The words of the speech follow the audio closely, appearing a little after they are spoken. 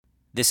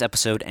This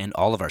episode and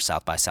all of our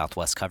South by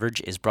Southwest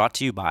coverage is brought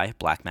to you by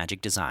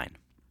Blackmagic Design.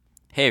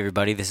 Hey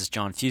everybody, this is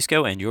John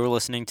Fusco, and you're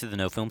listening to the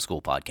No Film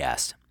School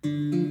podcast.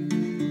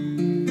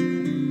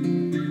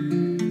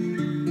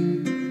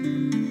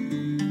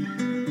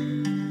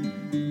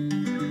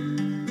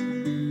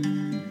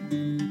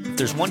 If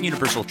there's one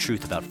universal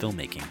truth about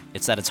filmmaking,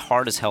 it's that it's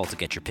hard as hell to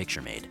get your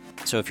picture made.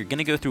 So if you're going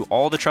to go through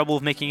all the trouble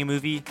of making a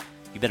movie,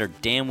 you better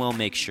damn well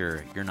make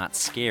sure you're not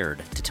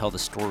scared to tell the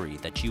story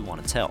that you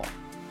want to tell.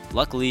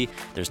 Luckily,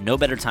 there's no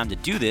better time to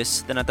do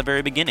this than at the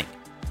very beginning.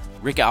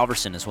 Rick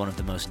Alverson is one of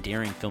the most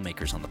daring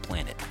filmmakers on the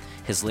planet.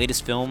 His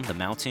latest film, The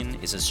Mountain,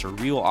 is a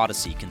surreal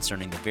odyssey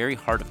concerning the very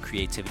heart of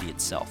creativity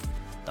itself,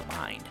 the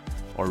mind.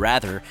 Or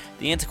rather,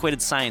 the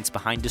antiquated science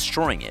behind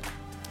destroying it.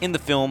 In the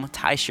film,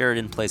 Tye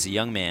Sheridan plays a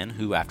young man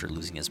who, after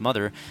losing his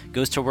mother,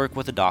 goes to work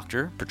with a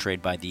doctor,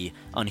 portrayed by the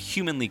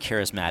unhumanly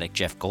charismatic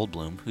Jeff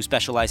Goldblum, who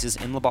specializes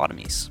in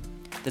lobotomies.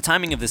 The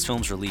timing of this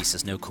film's release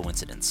is no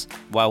coincidence.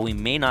 While we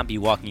may not be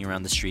walking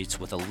around the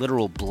streets with a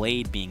literal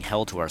blade being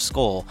held to our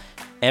skull,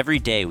 every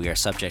day we are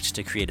subject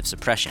to creative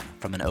suppression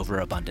from an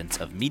overabundance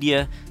of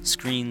media,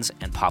 screens,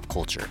 and pop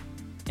culture.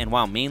 And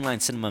while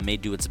mainline cinema may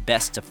do its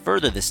best to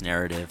further this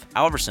narrative,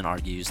 Alverson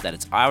argues that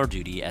it's our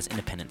duty as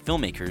independent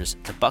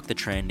filmmakers to buck the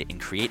trend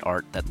and create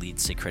art that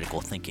leads to critical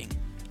thinking.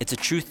 It's a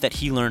truth that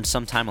he learned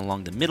sometime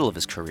along the middle of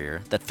his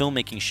career, that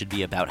filmmaking should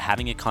be about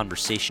having a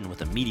conversation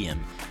with a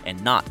medium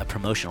and not a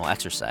promotional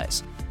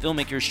exercise.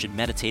 Filmmakers should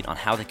meditate on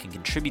how they can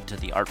contribute to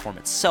the art form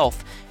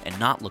itself and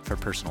not look for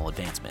personal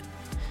advancement.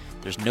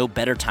 There's no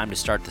better time to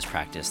start this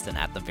practice than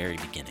at the very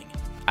beginning.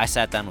 I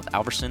sat down with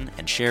Alverson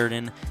and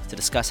Sheridan to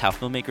discuss how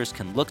filmmakers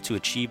can look to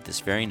achieve this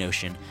very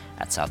notion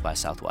at South by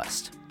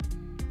Southwest.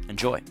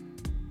 Enjoy.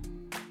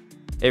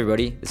 Hey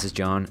everybody, this is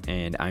John,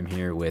 and I'm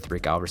here with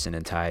Rick Alverson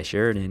and Tye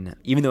Sheridan.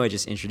 Even though I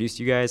just introduced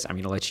you guys, I'm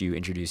going to let you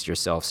introduce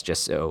yourselves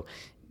just so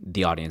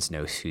the audience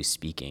knows who's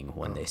speaking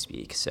when they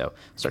speak. So,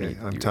 okay,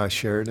 I'm Tye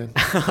Sheridan.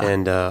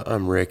 And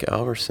I'm Rick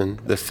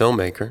Alverson, the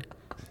filmmaker.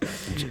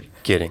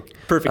 Kidding.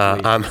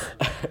 Perfectly.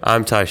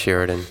 I'm Tye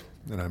Sheridan.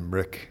 And I'm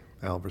Rick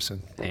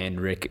Alverson. And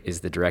Rick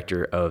is the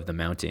director of The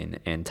Mountain.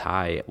 And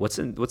Tye, what's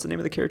the name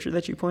of the character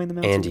that you play in The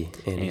Mountain?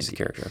 Andy's the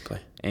character I play.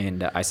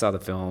 And I saw the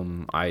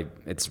film.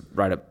 It's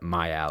right up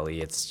my alley.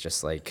 It's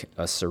just like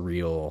a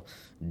surreal,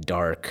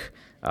 dark,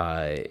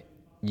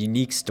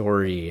 unique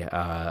story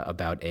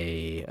about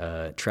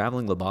a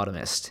traveling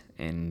lobotomist,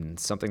 and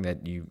something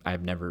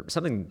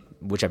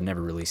which I've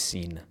never really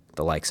seen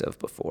the likes of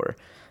before.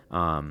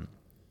 And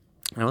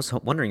I was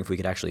wondering if we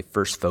could actually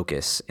first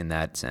focus in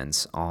that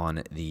sense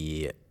on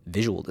the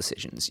visual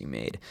decisions you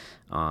made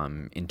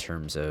in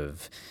terms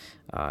of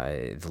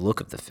the look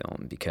of the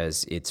film,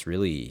 because it's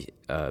really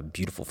a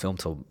beautiful film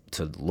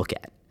to look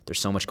at. There's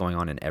so much going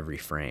on in every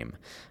frame.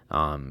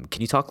 Can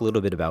you talk a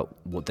little bit about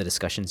what the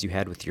discussions you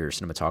had with your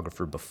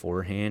cinematographer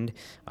beforehand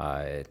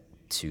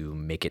to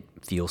make it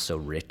feel so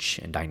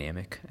rich and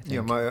dynamic? I think?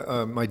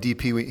 Yeah, my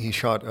DP, he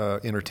shot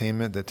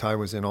Entertainment that Tye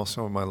was in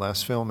also in my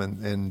last film,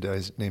 and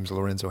his name's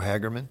Lorenzo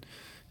Hagerman.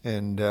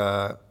 And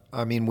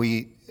I mean,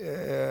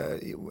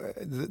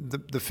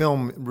 the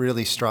film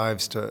really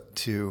strives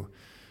to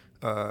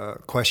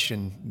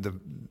question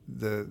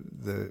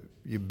the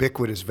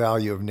ubiquitous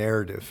value of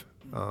narrative.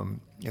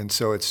 And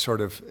so it's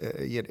sort of,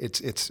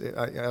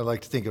 I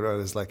like to think of it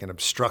as like an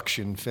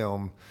obstruction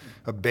film,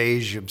 a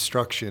beige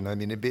obstruction. I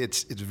mean,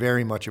 it's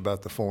very much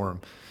about the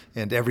form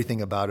and everything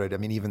about it. I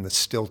mean, even the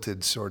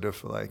stilted sort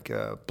of like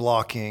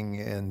blocking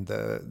and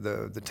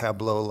the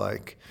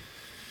tableau-like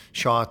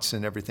shots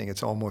and everything.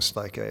 It's almost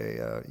like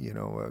a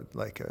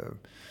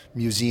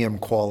museum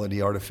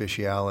quality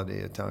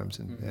artificiality at times.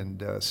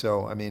 And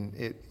so, I mean,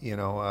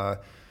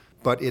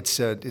 but it's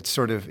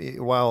sort of,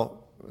 while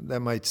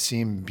that might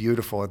seem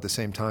beautiful, at the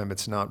same time,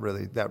 it's not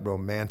really that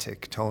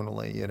romantic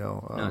tonally,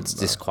 No, it's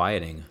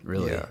disquieting,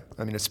 really. Yeah,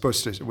 I mean, it's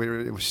supposed to. We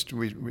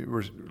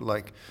were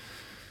like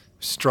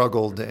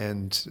struggled,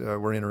 and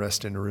we're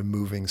interested in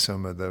removing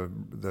some of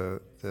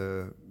the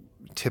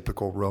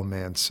typical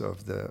romance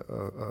of the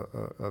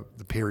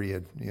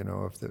period,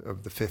 of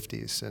the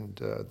 50s, and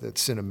that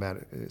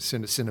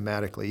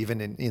cinematically, even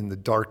in the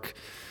dark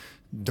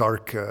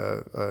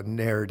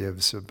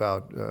narratives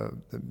about the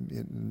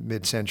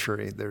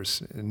mid-century,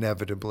 there's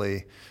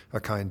inevitably a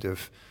kind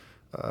of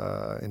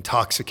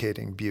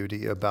intoxicating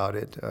beauty about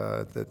it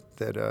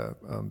that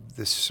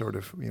this sort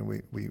of,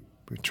 we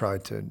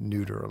tried to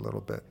neuter a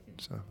little bit.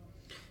 So.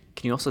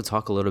 Can you also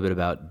talk a little bit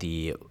about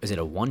is it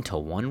a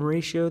 1-to-1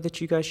 ratio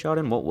that you guys shot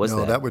in? What was that?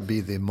 No, that would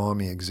be the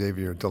Mommy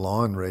Xavier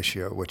Dolan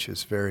ratio, which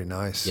is very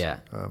nice. Yeah.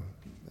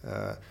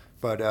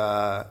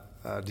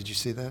 Did you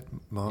see that,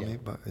 Mommy?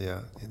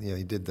 Yeah. Yeah.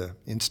 He did the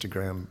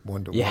Instagram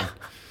 1-to-1. Yeah.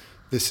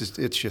 It's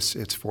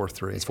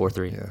 4:3. It's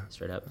 4:3. Yeah.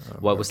 Straight up.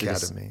 What was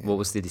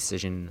the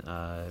decision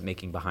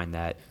making behind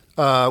that?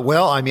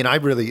 Well, I mean,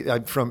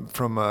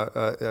 from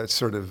a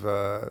sort of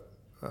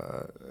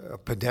a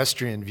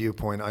pedestrian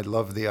viewpoint, I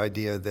love the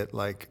idea that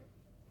like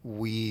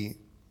we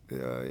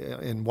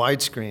in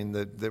widescreen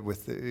that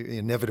with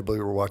inevitably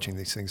we're watching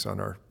these things on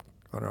our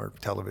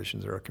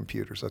televisions or our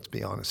computers. Let's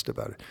be honest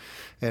about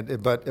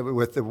it. But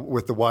with the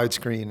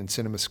widescreen and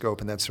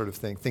CinemaScope and that sort of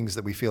thing, things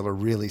that we feel are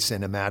really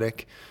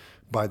cinematic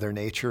by their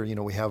nature,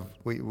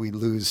 we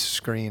lose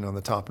screen on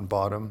the top and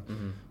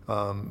bottom,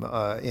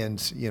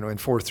 and in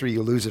 4:3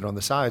 you lose it on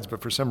the sides.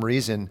 But for some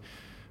reason,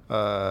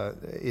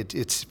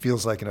 it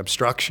feels like an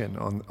obstruction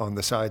on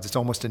the sides. It's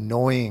almost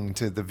annoying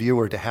to the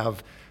viewer to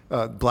have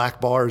black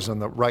bars on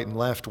the right and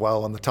left,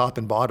 while on the top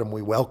and bottom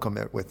we welcome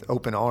it with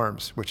open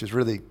arms, which is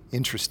really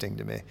interesting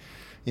to me.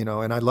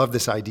 And I love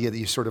this idea that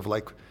you sort of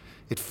like,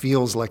 it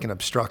feels like an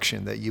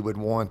obstruction that you would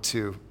want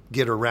to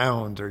get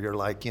around, or you're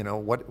like,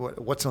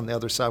 what's on the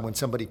other side when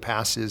somebody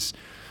passes,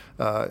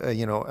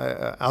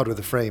 out of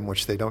the frame,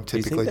 which they don't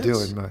typically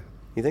do.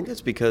 You think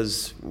that's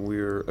because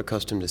we're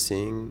accustomed to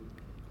seeing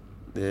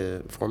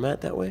the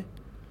format that way?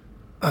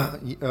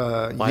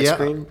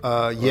 Widescreen?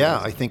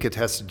 I think it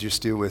has to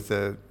just do with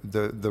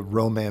the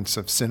romance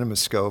of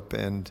CinemaScope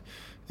and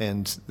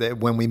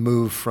when we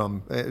move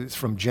from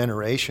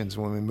generations,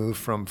 when we move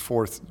from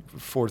 4:3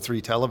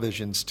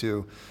 televisions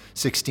to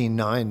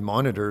 16:9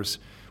 monitors,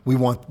 we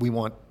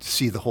want to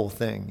see the whole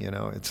thing.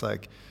 It's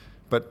like,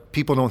 but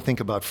people don't think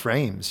about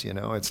frames.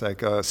 It's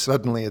like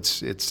suddenly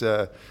it's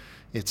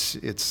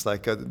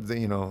like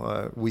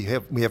we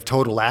have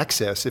total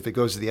access if it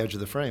goes to the edge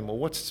of the frame. Well,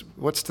 what's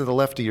to the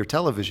left of your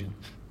television?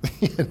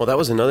 Well, that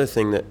was another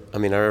thing that I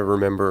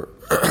remember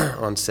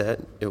on set.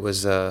 It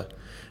was a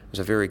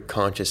very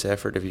conscious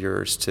effort of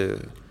yours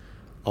to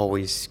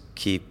always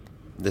keep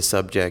the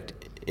subject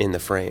in the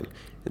frame.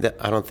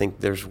 I don't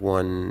think there's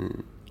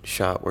one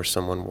shot where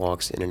someone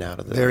walks in and out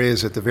of the... There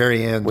is at the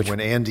very end when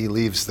Andy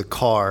leaves the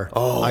car.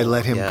 I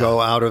let him go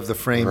out of the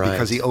frame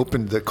because he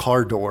opened the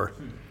car door.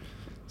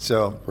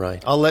 So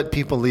I'll let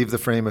people leave the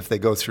frame if they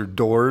go through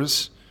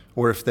doors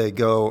or if they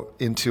go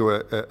into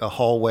a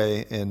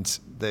hallway and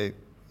they,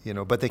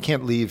 but they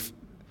can't leave.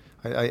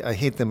 I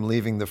hate them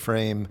leaving the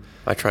frame.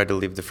 I tried to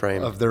leave the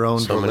frame of their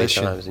own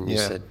volition. Many times, and you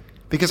said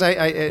because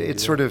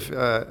it's sort of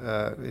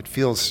it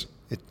feels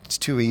it's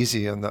too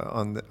easy on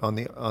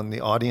the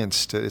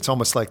audience to. It's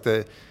almost like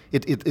it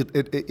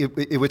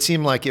would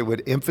seem like it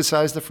would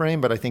emphasize the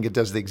frame, but I think it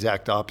does the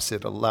exact opposite.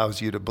 It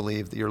allows you to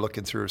believe that you're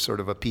looking through sort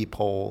of a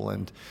peephole,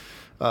 and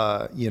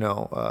I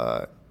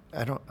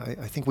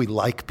think we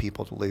like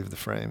people to leave the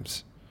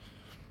frames,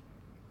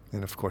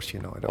 and of course, I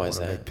don't want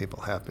to make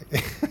people happy.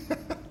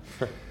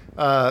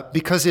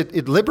 Because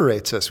it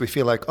liberates us. We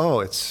feel like,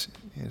 it's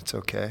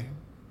okay.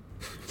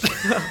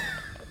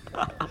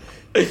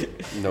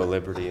 No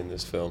liberty in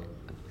this film.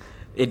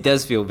 It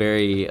does feel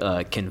very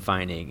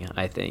confining,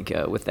 I think,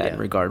 with that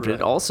regard. But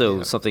it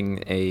also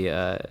something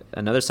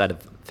another side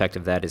effect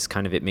of that is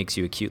kind of it makes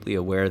you acutely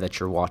aware that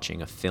you're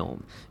watching a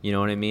film. You know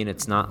what I mean?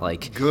 It's not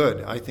like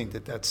good. I think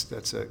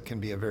that's can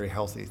be a very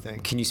healthy thing.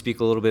 Can you speak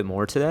a little bit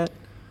more to that?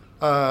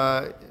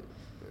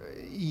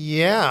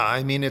 Yeah,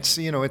 I mean it's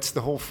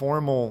the whole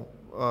formal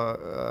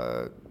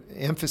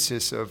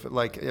emphasis of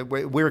like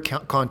we're a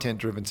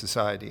content-driven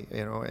society,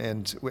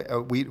 and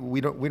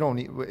we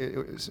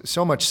don't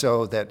so much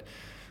so that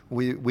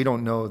we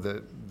don't know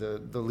the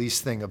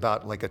least thing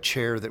about like a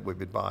chair that we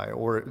would buy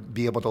or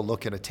be able to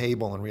look at a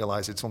table and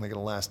realize it's only going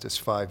to last us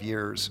 5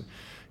 years.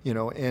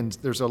 And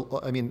there's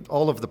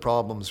all of the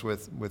problems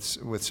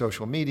with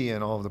social media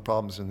and all of the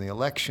problems in the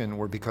election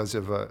were because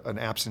of an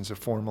absence of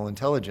formal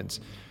intelligence.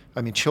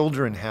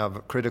 Children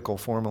have critical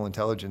formal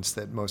intelligence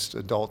that most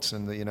adults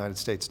in the United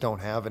States don't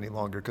have any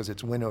longer because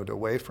it's winnowed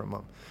away from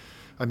them.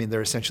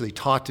 They're essentially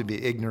taught to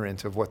be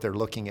ignorant of what they're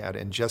looking at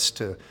and just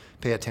to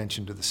pay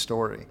attention to the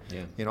story.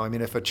 Yeah.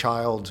 If a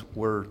child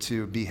were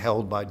to be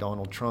held by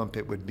Donald Trump,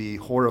 it would be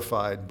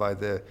horrified by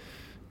the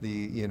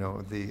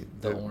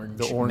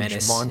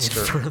orange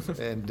monster.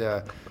 And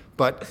a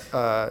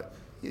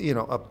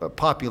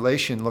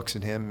population looks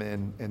at him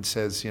and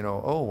says,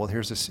 oh well,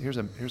 here's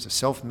a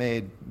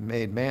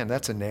self-made man.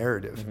 That's a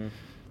narrative. Mm-hmm.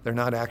 They're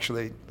not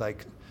actually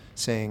like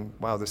saying,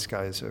 wow, this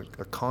guy is a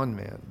con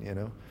man.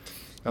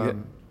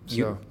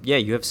 You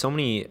have so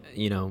many.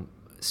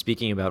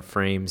 Speaking about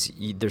frames,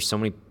 there's so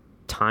many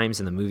times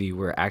in the movie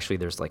where actually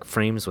there's like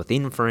frames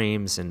within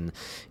frames and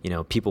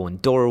people in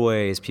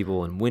doorways,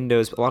 people in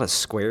windows, a lot of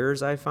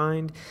squares. I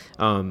find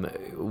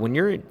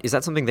is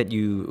that something that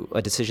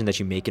a decision that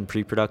you make in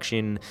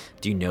pre-production?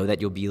 Do you know that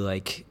you'll be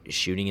like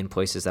shooting in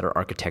places that are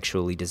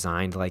architecturally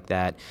designed like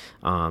that,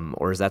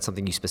 or is that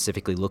something you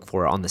specifically look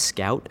for on the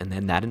scout and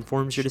then that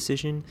informs your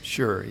decision?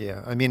 Sure,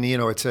 yeah.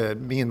 It's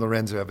me and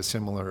Lorenzo have a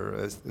similar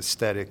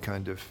aesthetic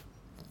kind of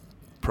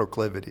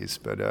proclivities,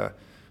 but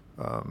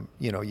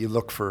you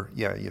look for,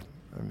 you're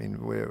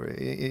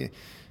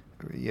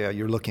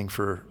looking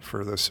for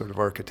those sort of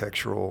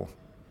architectural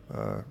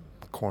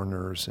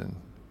corners and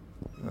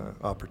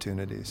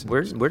opportunities.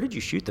 Where did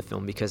you shoot the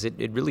film? Because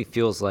it really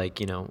feels like,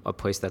 a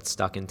place that's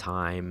stuck in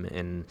time,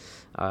 and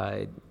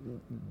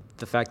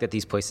the fact that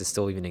these places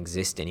still even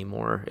exist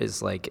anymore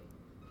is like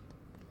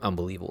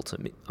unbelievable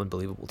to me.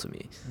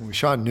 We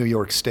shot in New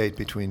York State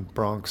between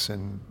Bronx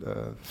and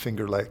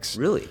Finger Lakes.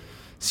 Really?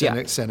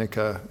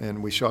 Seneca,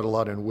 and we shot a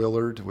lot in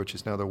Willard, which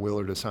is now the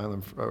Willard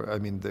Asylum.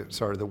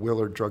 The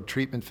Willard Drug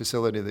Treatment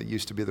Facility that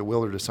used to be the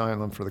Willard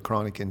Asylum for the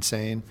chronic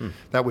insane.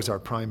 That was our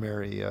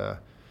primary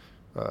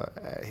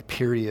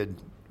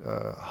period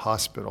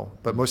hospital,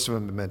 but most of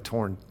them have been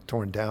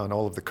torn down.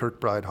 All of the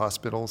Kirkbride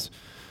hospitals.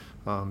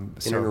 In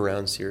and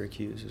around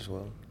Syracuse as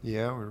well.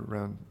 Yeah, we're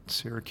around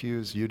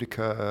Syracuse,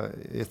 Utica,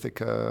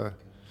 Ithaca,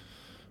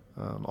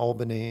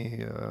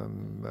 Albany.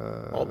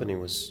 Albany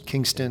was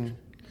Kingston.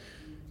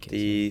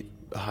 The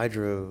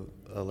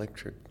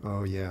hydroelectric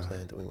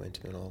plant that we went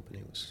to in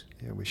Albany was.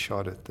 Yeah, we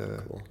shot at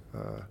the. Cool.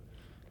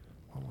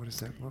 What is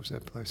that? What was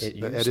that place?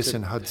 The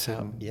Edison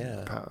Hudson.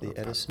 The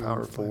Edison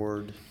power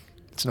Ford. Plant.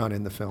 It's not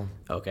in the film.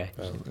 Okay.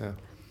 Yeah.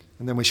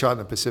 And then we shot in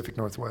the Pacific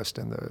Northwest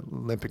in the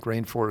Olympic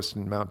Rainforest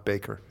in Mount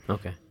Baker.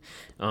 Okay.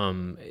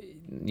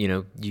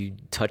 You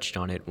touched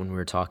on it when we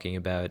were talking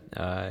about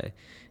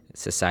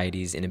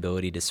society's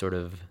inability to sort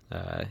of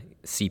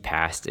see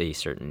past a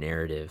certain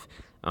narrative.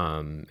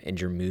 And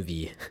your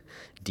movie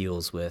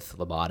deals with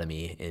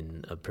lobotomy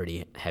in a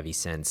pretty heavy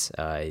sense.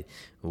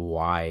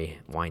 Why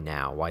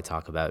now? Why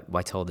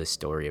tell this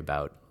story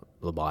about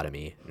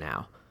lobotomy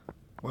now?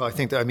 Well, I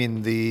think I'm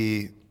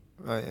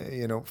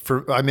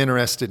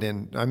interested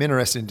in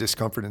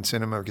discomfort in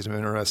cinema because I'm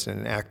interested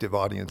in active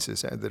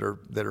audiences that are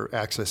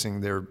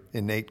accessing their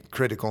innate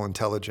critical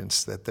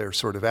intelligence, that they're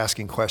sort of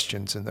asking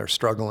questions and they're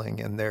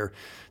struggling and they're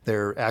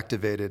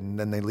activated, and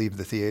then they leave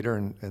the theater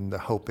and the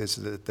hope is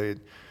that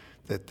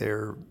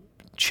they're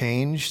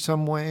changed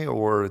some way,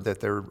 or that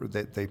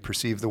they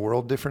perceive the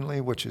world differently,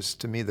 which is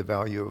to me the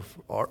value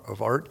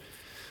of art.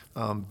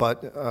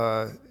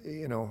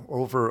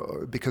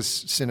 Because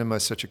cinema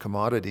is such a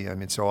commodity,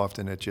 so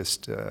often it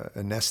just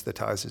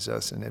anesthetizes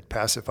us and it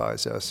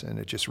pacifies us and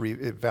it just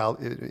it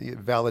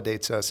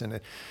validates us, and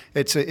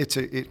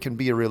it can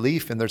be a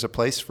relief, and there's a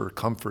place for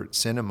comfort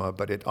cinema,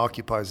 but it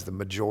occupies the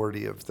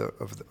majority of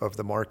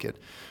the market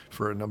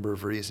for a number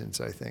of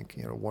reasons. I think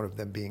one of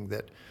them being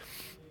that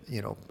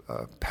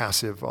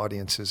passive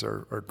audiences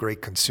are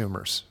great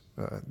consumers.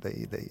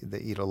 They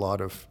eat a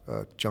lot of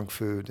junk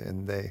food,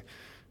 and they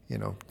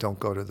don't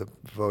go to the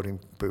voting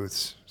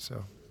booths.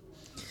 So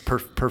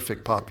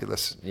perfect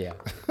populace. Yeah.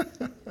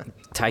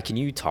 Ty, can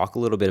you talk a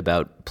little bit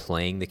about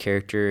playing the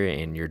character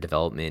and your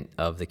development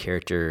of the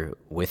character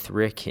with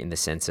Rick, in the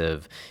sense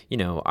of,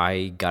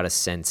 I got a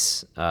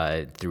sense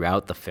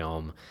throughout the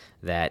film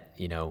that,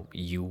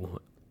 you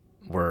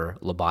were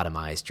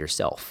lobotomized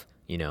yourself,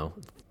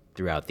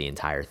 throughout the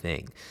entire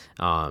thing.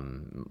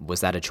 Was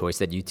that a choice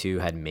that you two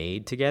had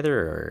made together,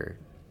 or?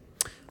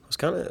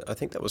 I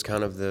think that was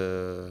kind of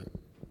the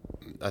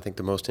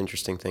most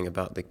interesting thing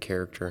about the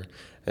character,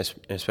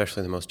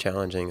 especially the most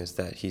challenging, is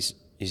that he's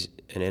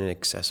an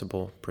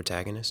inaccessible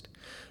protagonist.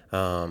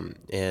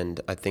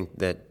 And I think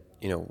that,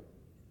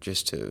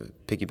 just to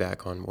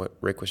piggyback on what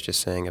Rick was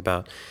just saying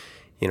about,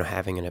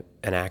 having an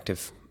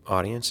active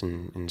audience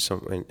and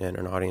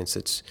an audience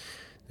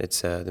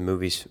that's the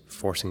movie's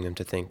forcing them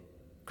to think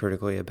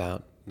critically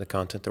about the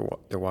content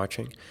they're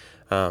watching.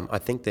 I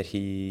think that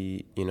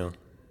he,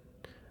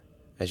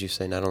 as you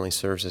say, not only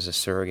serves as a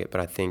surrogate, but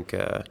I think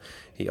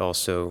he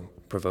also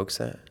provokes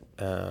that.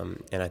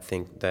 And I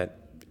think that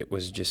it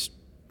was just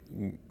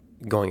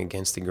going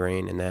against the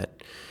grain, and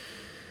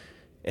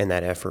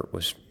that effort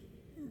was,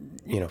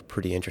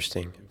 pretty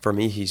interesting. For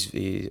me, he's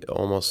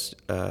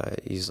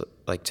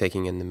like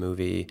taking in the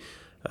movie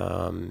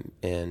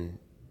and,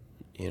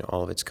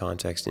 all of its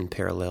context in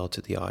parallel to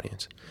the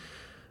audience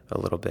a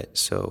little bit.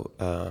 So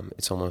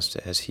it's almost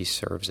as he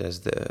serves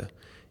as the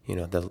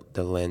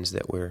lens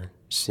that we're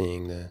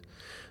seeing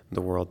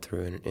the world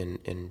through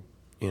in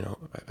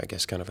I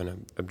guess kind of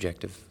an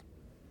objective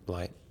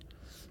light.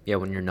 Yeah,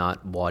 when you're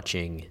not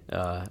watching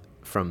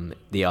from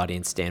the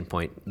audience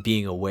standpoint,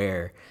 being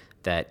aware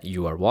that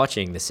you are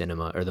watching the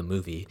cinema or the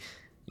movie,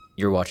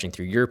 you're watching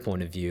through your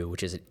point of view,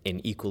 which is an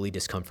equally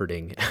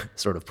discomforting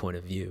sort of point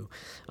of view.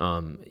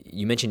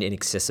 You mentioned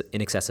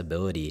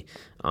inaccessibility,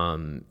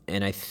 and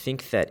I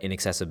think that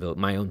inaccessibility,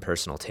 my own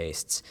personal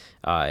tastes,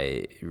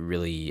 I'm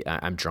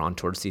drawn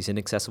towards these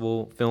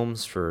inaccessible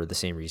films for the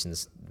same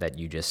reasons that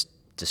you just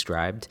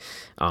described.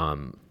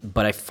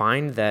 But I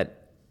find that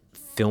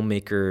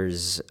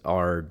filmmakers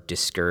are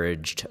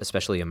discouraged,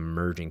 especially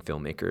emerging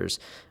filmmakers,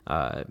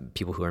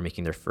 people who are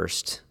making their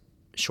first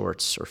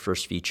shorts or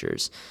first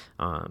features,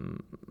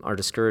 are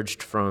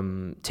discouraged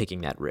from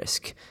taking that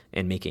risk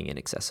and making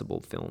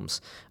inaccessible films.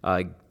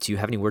 Do you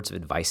have any words of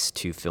advice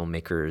to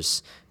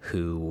filmmakers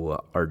who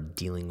are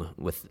dealing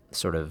with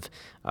sort of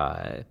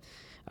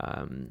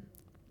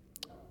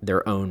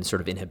their own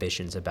sort of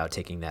inhibitions about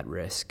taking that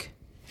risk?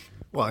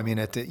 Well,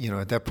 at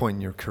that point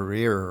in your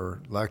career,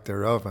 or lack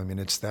thereof,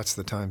 that's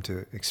the time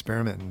to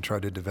experiment and try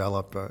to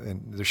develop.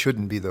 And there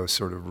shouldn't be those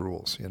sort of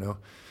rules.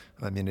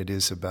 It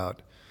is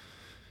about.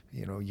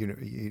 You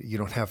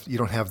don't have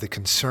the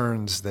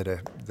concerns that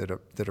a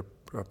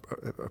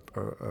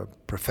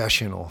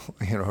professional,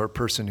 or a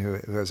person who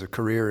has a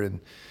career in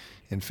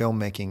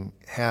filmmaking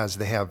has.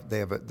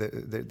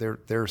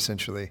 They're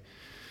essentially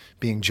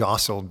being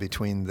jostled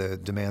between the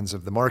demands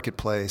of the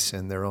marketplace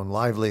and their own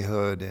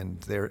livelihood,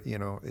 and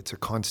it's a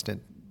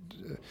constant,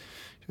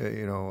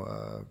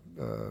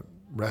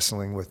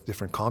 wrestling with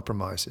different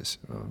compromises.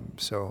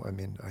 So, I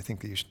mean, I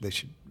think they should,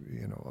 the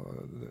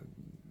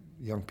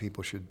young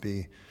people should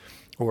be,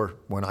 or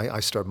when I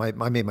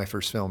made my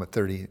first film at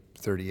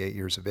 38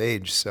 years of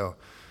age. So,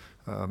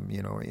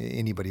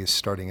 anybody who's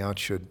starting out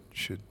should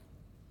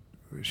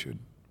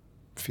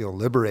feel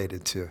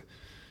liberated to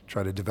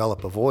try to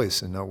develop a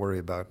voice and not worry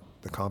about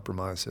the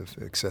compromise of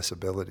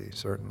accessibility,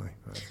 certainly.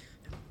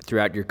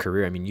 Throughout your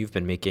career, I mean, you've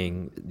been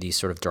making these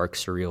sort of dark,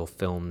 surreal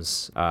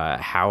films.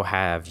 How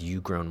have you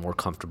grown more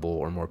comfortable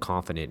or more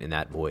confident in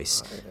that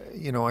voice?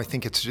 I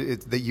think it's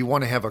that you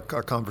want to have a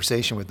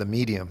conversation with the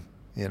medium,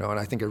 and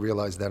I think I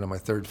realized that in my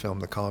third film,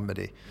 The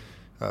Comedy,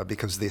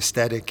 because the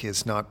aesthetic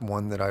is not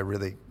one that I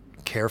really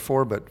care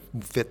for, but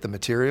fit the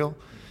material.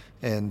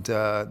 And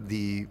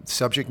the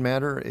subject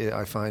matter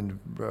I find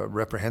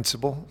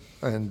reprehensible,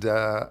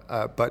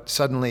 but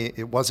suddenly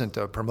it wasn't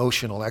a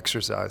promotional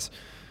exercise,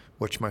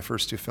 which my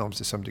first two films,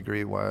 to some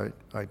degree, why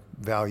I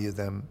value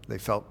them. They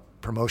felt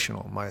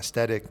promotional. My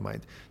aesthetic,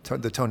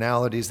 the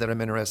tonalities that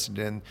I'm interested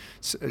in,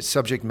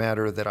 subject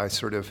matter that I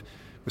sort of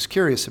was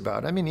curious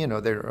about. I mean,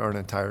 they aren't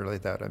entirely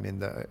that. I mean,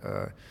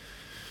 the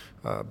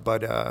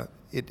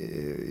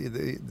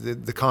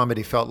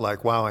comedy felt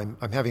like, wow, I'm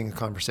having a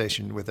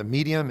conversation with a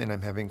medium, and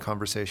I'm having a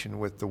conversation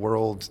with the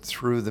world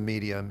through the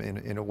medium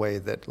in a way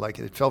that, like,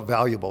 it felt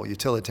valuable,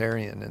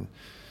 utilitarian, and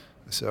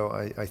so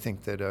I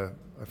think that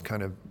I've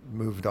kind of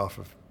moved off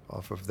of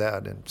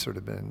that and sort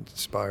of been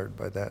inspired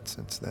by that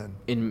since then.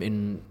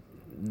 In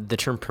the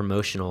term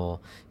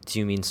promotional, do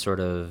you mean sort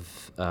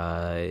of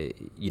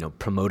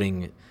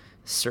promoting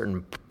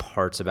certain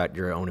parts about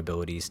your own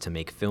abilities to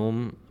make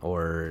film,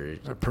 or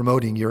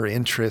promoting your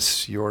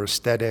interests, your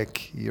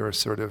aesthetic, your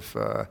sort of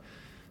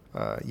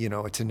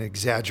it's an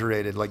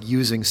exaggerated, like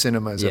using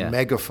cinema as a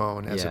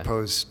megaphone as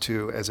opposed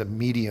to as a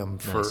medium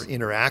for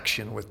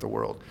interaction with the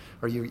world.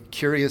 Are you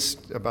curious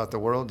about the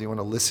world? Do you want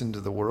to listen to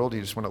the world? Do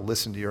you just want to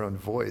listen to your own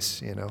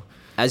voice,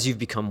 As you've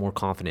become more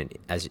confident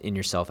in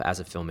yourself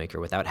as a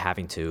filmmaker without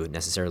having to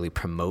necessarily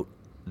promote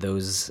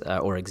those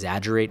or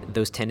exaggerate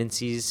those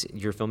tendencies,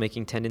 your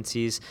filmmaking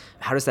tendencies,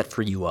 how does that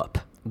free you up?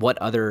 What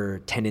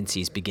other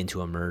tendencies begin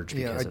to emerge?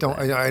 I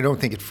don't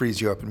think it frees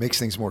you up. It makes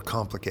things more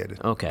complicated.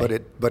 Okay.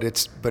 But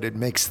it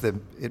makes the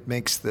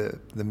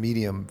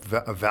medium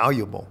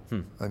valuable.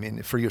 I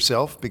mean, for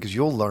yourself, because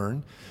you'll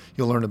learn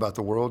about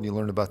the world, you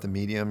learn about the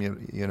medium.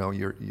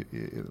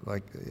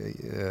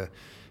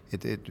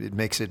 It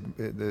makes it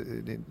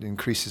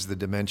increases the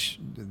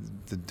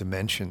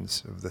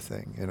dimensions of the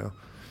thing.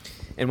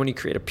 And when you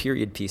create a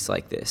period piece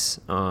like this,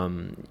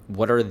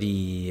 what are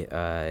the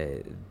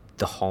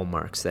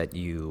hallmarks that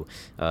you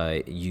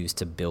use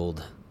to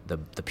build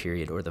the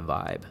period or the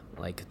vibe,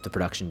 like the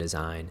production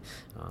design,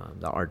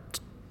 the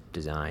art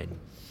design?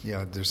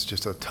 Yeah, there's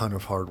just a ton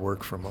of hard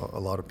work from a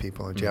lot of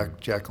people. And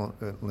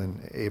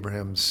Jacqueline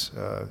Abrahams,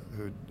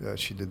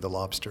 she did The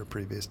Lobster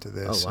previous to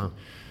this. Oh,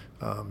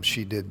 wow. And,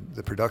 she did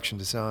the production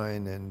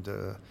design, and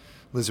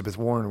Elizabeth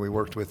Warren, we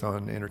worked with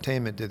on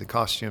entertainment, did the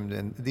costume,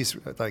 and these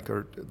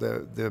are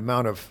the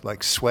amount of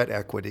sweat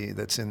equity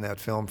that's in that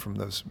film from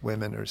those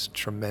women is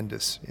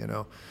tremendous,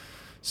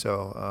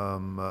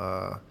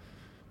 So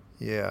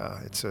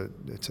it's a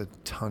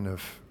ton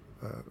of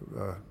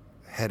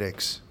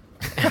headaches.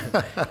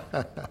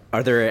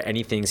 Are there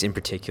any things in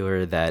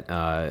particular that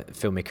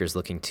filmmakers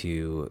looking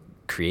to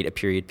create a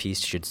period piece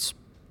should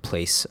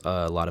place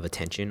a lot of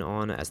attention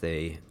on as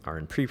they are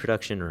in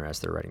pre-production or as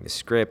they're writing the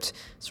script,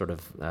 sort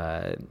of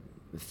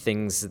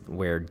things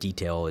where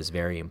detail is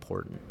very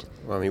important?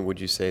 Well, I mean, would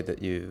you say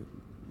that you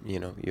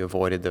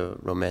avoided the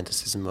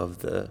romanticism of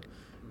the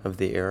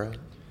era?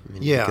 I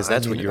mean, because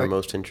that's what you were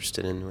most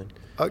interested in.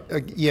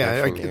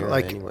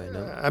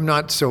 I'm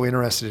not so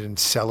interested in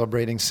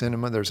celebrating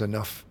cinema. There's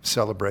enough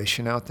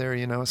celebration out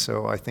there,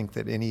 So I think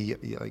that any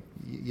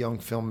young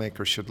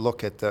filmmaker should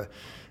look at the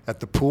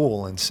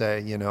pool and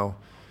say,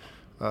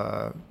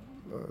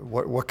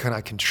 what can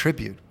I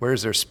contribute? Where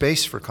is there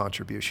space for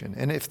contribution?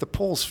 And if the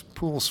pool's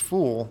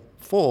full,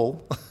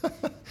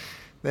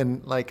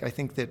 then I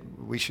think that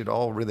we should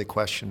all really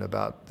question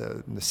about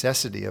the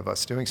necessity of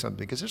us doing something,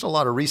 because there's a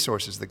lot of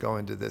resources that go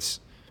into this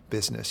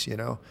business,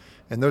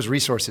 and those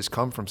resources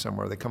come from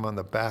somewhere. They come on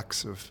the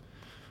backs of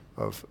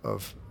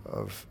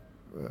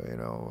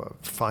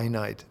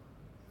finite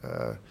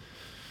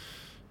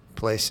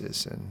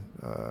places, and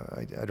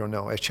I don't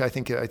know. I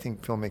think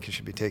filmmaking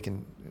should be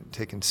taken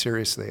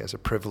seriously as a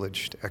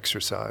privileged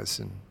exercise,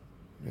 and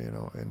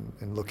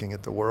and looking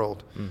at the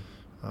world.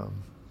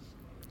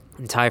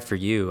 And Ty, for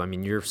you, I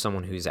mean, you're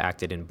someone who's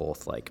acted in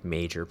both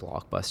major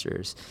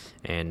blockbusters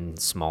and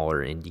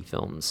smaller indie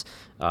films.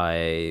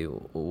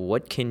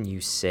 What can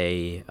you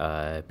say,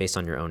 based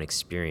on your own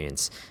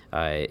experience,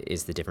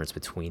 is the difference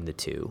between the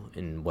two,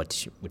 and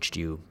which do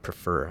you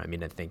prefer? I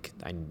mean, I think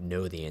I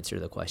know the answer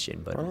to the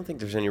question, but I don't think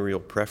there's any real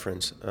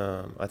preference.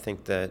 I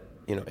think that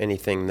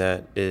anything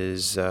that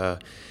is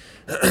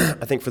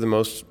I think for the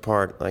most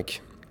part,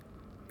 like,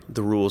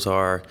 the rules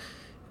are,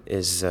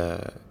 is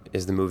the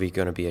movie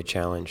going to be a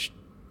challenge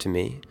to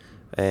me,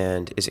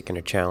 and is it going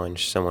to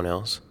challenge someone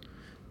else?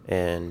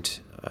 And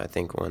I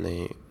think when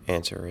the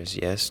answer is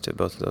yes to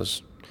both of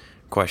those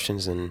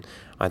questions, and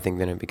I think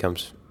then it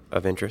becomes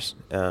of interest.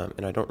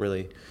 And I don't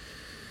really,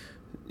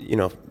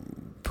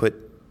 put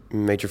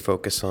major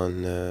focus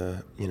on,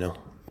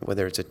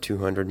 whether it's a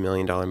 $200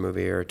 million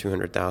movie or a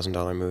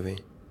 $200,000 movie.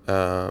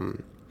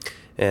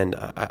 And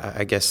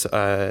I guess,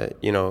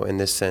 in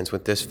this sense,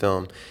 with this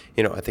film,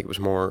 I think it was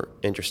more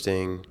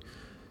interesting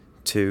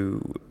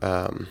to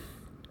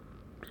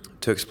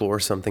explore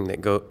something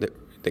that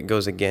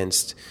goes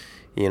against,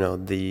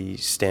 the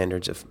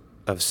standards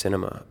of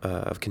cinema,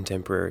 of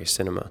contemporary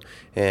cinema,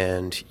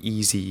 and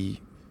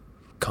easy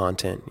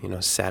content,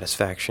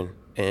 satisfaction,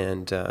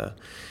 and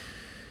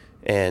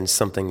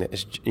something that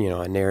is,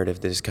 a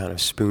narrative that is kind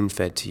of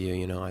spoon-fed to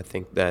you. I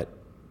think that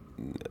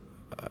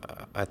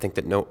I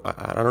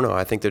don't know.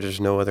 I think that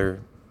there's no other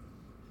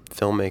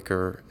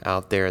filmmaker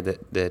out there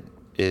that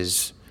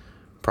is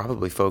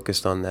probably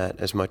focused on that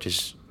as much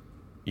as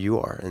you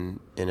are in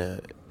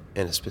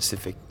a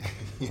specific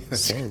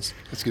sense.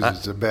 It's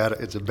because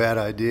it's a bad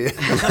idea.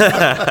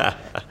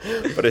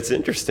 But it's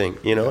interesting,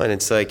 and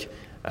it's like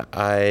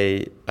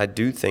I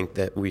do think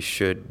that we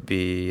should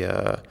be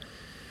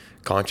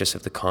conscious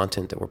of the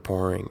content that we're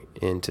pouring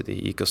into the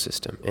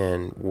ecosystem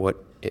and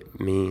what it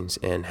means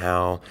and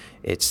how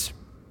it's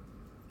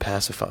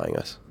pacifying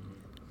us.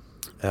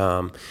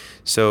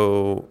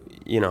 So,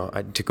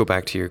 to go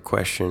back to your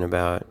question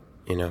about,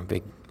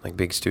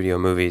 big studio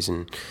movies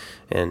and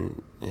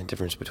the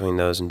difference between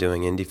those and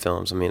doing indie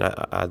films. I mean,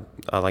 I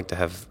like to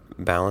have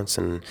balance,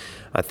 and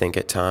I think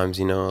at times,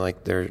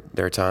 there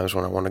are times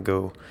when I want to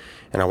go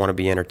and I want to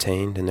be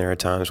entertained, and there are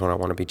times when I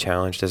want to be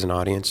challenged as an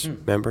audience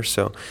member.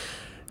 So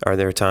are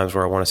there times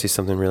where I want to see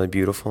something really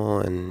beautiful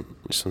and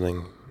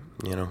something,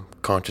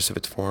 conscious of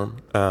its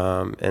form?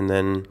 And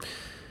then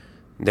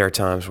there are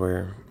times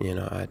where,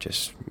 I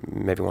just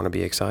maybe want to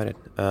be excited.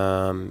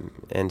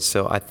 And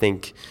so I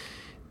think,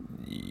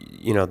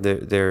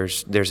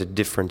 there's a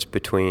difference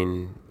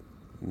between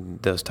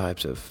those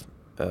types of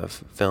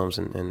films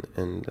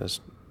and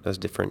those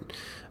different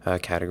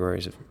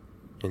categories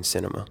in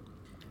cinema.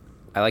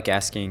 I like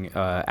asking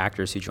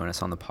actors who join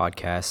us on the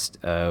podcast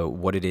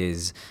what it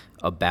is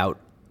about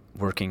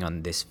working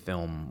on this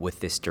film with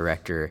this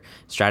director,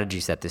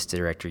 strategies that this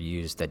director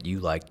used that you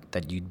like,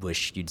 that you'd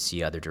wish you'd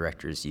see other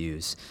directors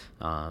use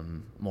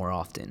more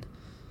often.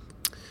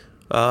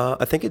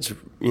 I think it's,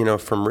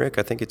 from Rick,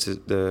 I think it's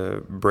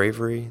the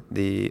bravery,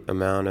 the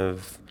amount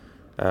of,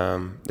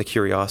 the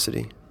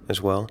curiosity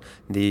as well.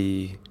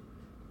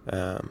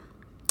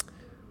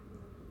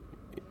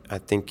 I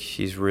think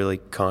he's really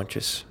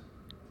conscious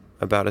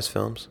about his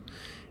films,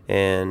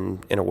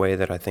 and in a way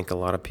that I think a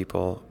lot of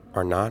people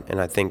are not. And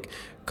I think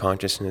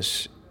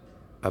consciousness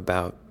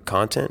about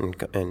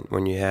content and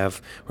when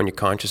you're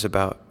conscious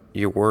about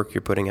your work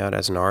you're putting out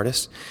as an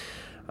artist,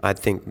 I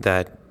think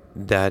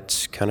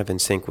that's kind of in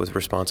sync with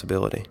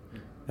responsibility,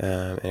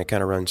 and it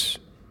kind of runs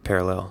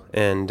parallel.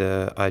 And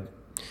I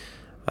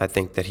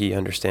think that he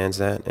understands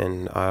that,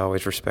 and I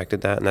always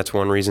respected that, and that's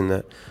one reason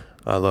that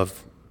I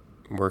love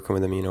working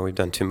with him. We've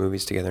done 2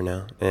 movies together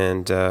now,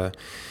 and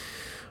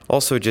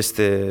also just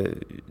the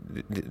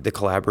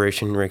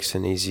collaboration. Rick's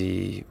an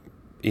easy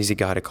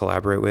guy to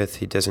collaborate with.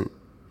 He's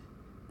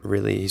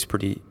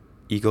pretty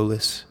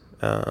egoless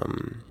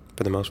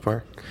for the most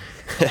part.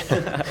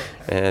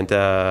 And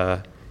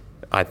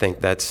I think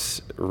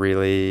that's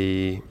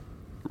really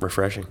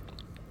refreshing.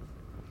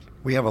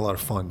 We have a lot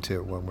of fun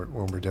too when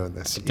we're doing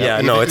this. Yeah,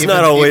 it's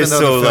not always even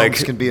so the like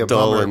films can be a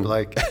dull bummer. and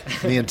Like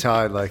me and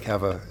Ty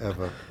have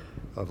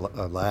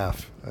a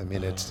laugh. I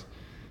mean, it's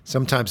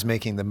sometimes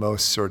making the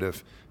most sort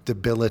of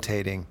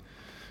debilitating,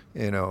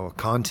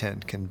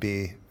 content can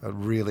be a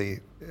really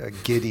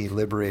giddy,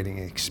 liberating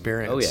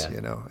experience. Oh,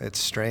 yeah. It's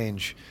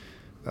strange,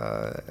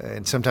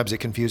 and sometimes it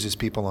confuses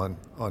people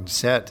on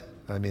set.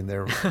 I mean,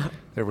 there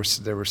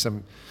were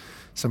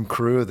some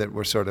crew that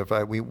were sort of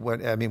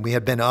we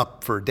had been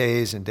up for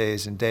days and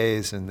days and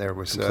days, and there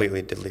was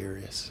completely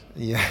delirious.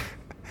 Yeah,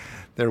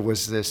 there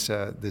was this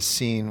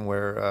scene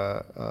where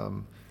a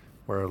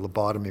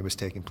lobotomy was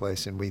taking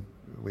place, and we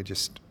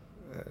just.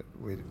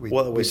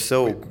 It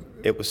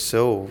was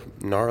so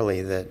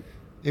gnarly that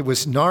it was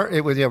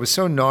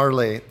so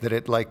gnarly that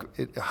it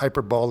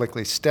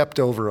hyperbolically stepped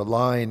over a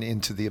line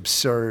into the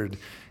absurd,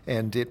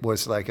 and it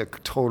was like a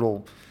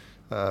total,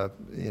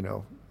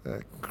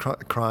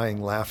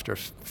 crying laughter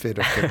fit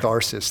of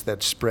catharsis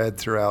that spread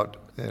throughout,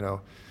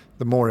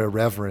 the more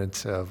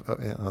irreverent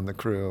on the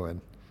crew,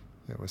 and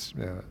it was.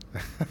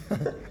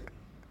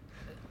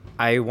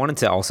 I wanted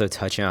to also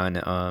touch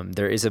on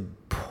there is a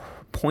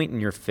point in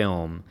your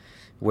film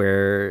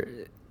where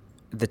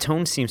the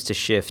tone seems to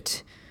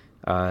shift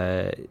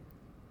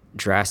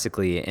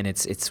drastically, and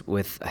it's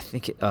with, I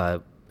think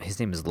his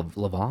name is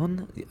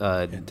Lavon?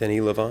 Denis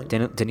Lavon?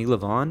 Denis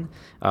Lavon,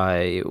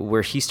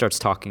 where he starts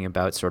talking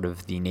about sort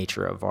of the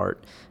nature of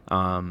art.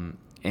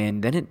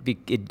 And then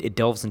it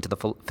delves into the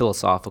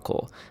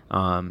philosophical.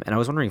 And I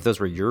was wondering if those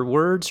were your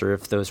words or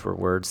if those were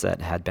words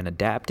that had been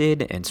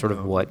adapted and sort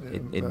of what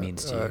it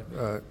means to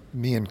you.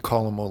 Me and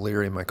Colm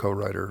O'Leary, my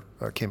co-writer,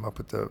 came up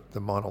with the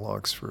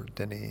monologues for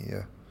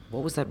Denis.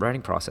 What was that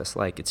writing process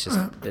like? It's just,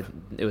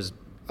 it was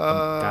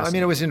I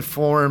mean, it was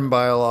informed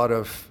by a lot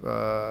of,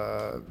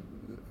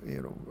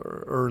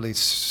 early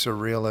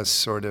surrealist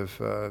sort of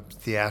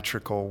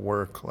theatrical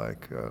work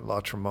like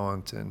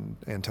Latremont and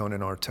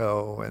Antonin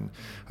Artaud, and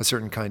a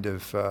certain kind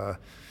of,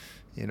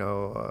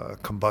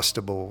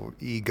 combustible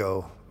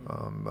ego.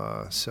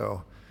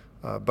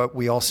 But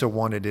we also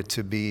wanted it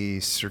to be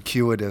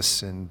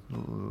circuitous and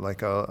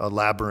like a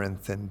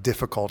labyrinth and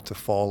difficult to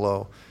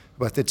follow.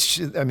 But there's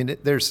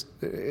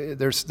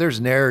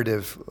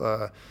narrative,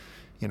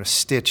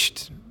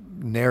 stitched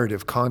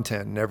narrative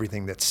content and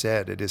everything that's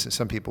said. It isn't.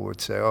 Some people would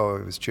say, "Oh,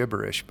 it was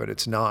gibberish," but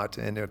it's not.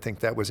 And I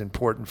think that was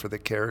important for the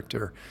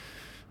character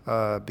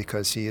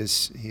because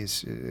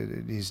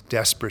he's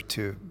desperate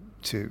to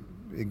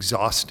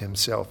exhaust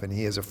himself, and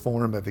he is a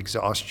form of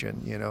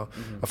exhaustion.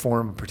 A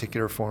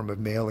particular form of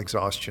male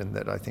exhaustion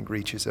that I think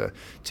reaches a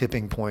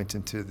tipping point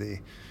into the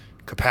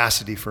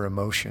capacity for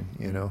emotion.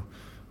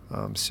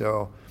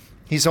 So.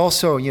 He's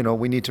also,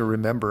 we need to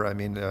remember,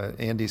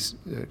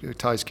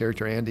 Ty's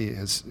character, Andy,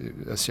 is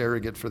a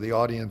surrogate for the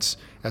audience,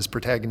 as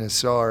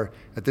protagonists are,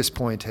 at this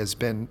point, has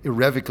been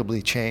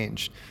irrevocably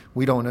changed.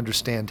 We don't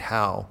understand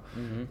how,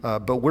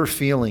 but we're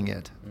feeling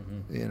it.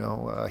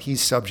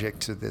 He's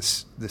subject to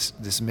this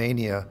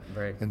mania,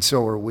 right. And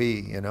so are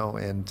we,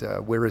 and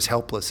we're as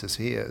helpless as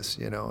he is,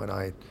 and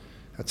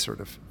that sort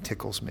of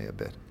tickles me a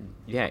bit.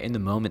 Yeah, in the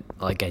moment,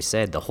 like I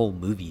said, the whole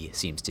movie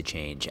seems to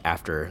change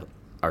after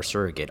our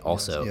surrogate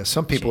also. Yeah,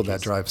 some people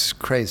changes. That drives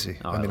crazy.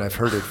 I've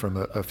heard it from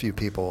a few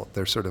people.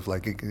 They're sort of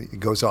like, it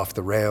goes off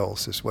the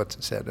rails is what's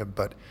said.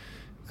 But,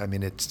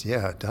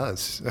 it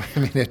does.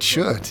 It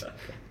should.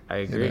 I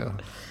agree.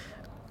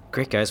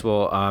 Great, guys.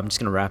 Well, I'm just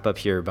going to wrap up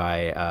here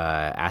by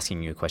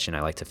asking you a question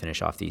I like to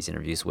finish off these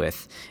interviews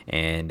with.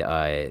 And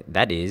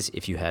that is,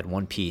 if you had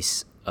one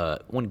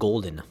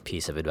golden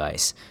piece of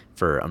advice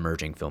for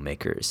emerging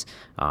filmmakers,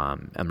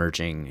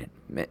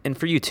 and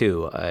for you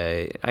too,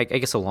 I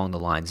guess along the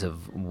lines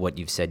of what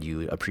you've said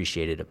you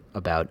appreciated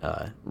about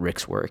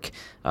Rick's work,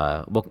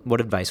 what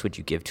advice would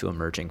you give to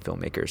emerging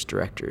filmmakers,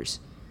 directors?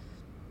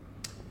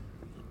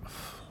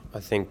 I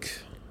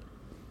think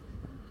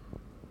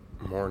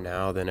more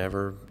now than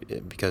ever,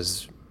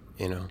 because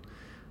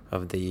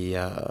of the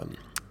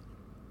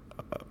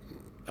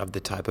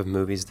type of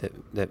movies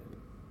that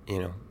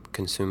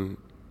consume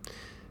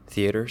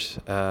theaters.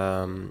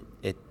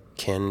 It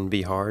can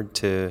be hard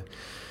to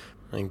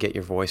get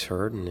your voice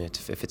heard, and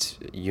if it's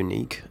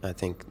unique, I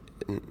think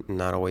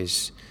not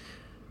always,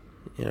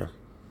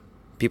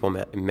 people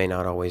may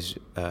not always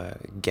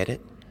get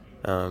it,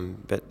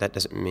 but that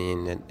doesn't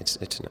mean that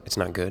it's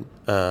not good.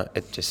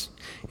 It just,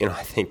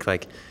 I think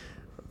like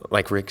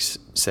Rick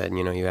said,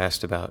 you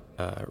asked about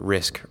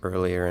risk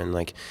earlier, and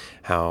like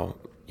how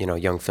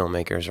young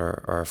filmmakers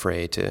are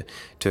afraid to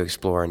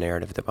explore a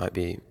narrative that might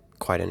be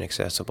quite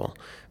inaccessible.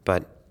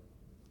 But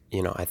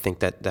I think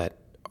that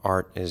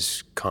art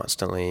is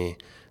constantly,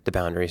 the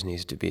boundaries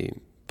needs to be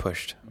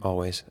pushed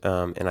always,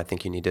 and I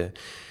think you need to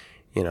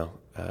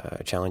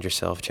challenge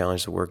yourself,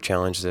 challenge the work,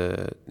 challenge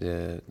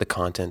the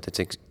content that's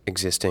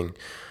existing.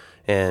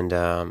 And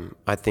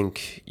I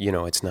think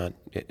it's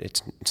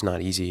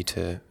not easy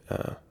to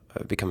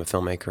become a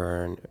filmmaker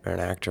or an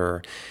actor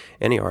or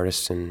any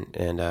artist and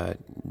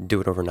do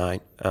it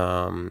overnight,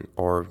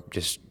 or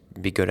just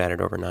be good at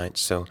it overnight.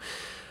 So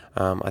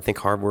I think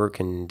hard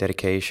work and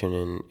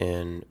dedication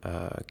and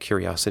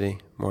curiosity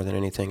more than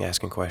anything,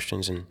 asking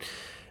questions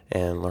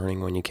and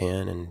learning when you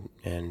can,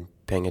 and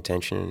paying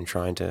attention and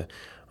trying to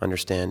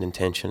understand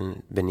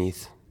intention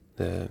beneath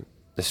the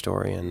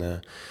story and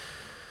the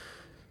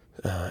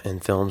in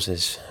films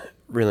is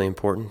really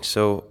important.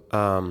 So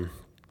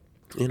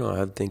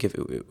I think if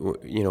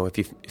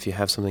you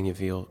have something you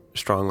feel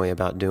strongly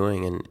about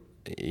doing, and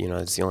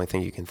it's the only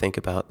thing you can think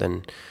about,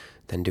 then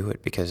do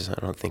it, because I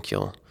don't think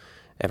you'll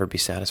ever be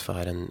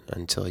satisfied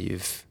until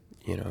you've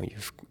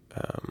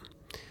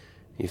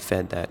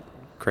fed that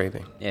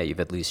craving. Yeah, you've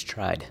at least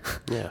tried.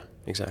 Yeah,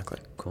 exactly.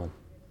 Cool.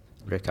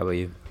 Rick, how about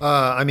you?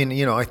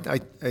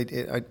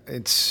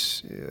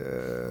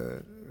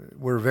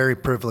 We're a very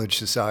privileged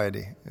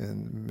society,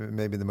 and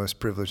maybe the most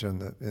privileged on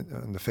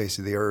the face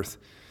of the earth,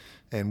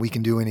 and we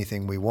can do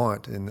anything we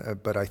want.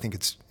 But I think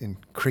it's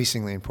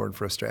increasingly important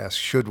for us to ask: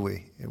 should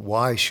we?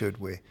 Why should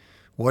we?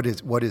 What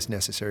is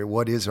necessary?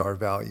 What is our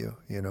value?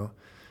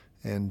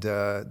 And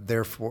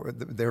therefore,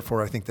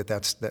 I think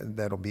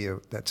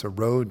that's a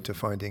road to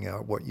finding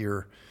out what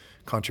your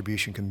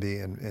contribution can be,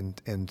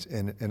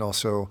 and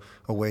also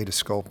a way to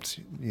sculpt,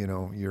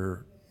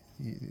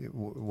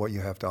 what you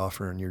have to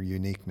offer and your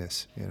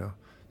uniqueness,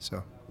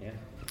 So. Yeah.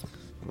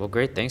 Well,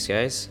 great. Thanks,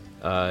 guys.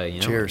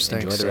 Cheers. Enjoy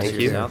Thanks. the rest of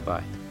your South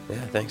by.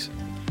 Yeah. Thanks.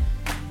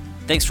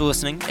 Thanks for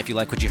listening. If you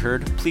like what you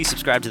heard, please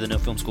subscribe to the No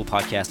Film School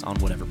podcast on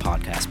whatever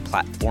podcast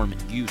platform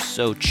you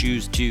so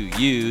choose to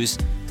use.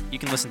 You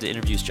can listen to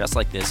interviews just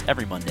like this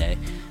every Monday.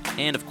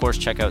 And, of course,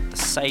 check out the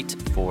site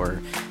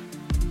for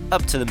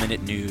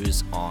up-to-the-minute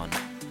news on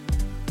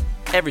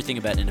everything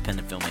about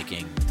independent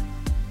filmmaking.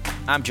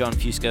 I'm John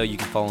Fusco. You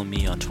can follow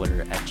me on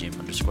Twitter at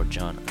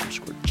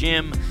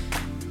Jim_John_Jim.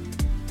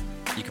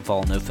 You can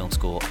follow No Film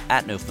School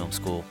at No Film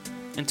School.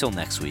 Until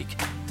next week,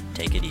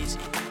 take it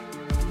easy.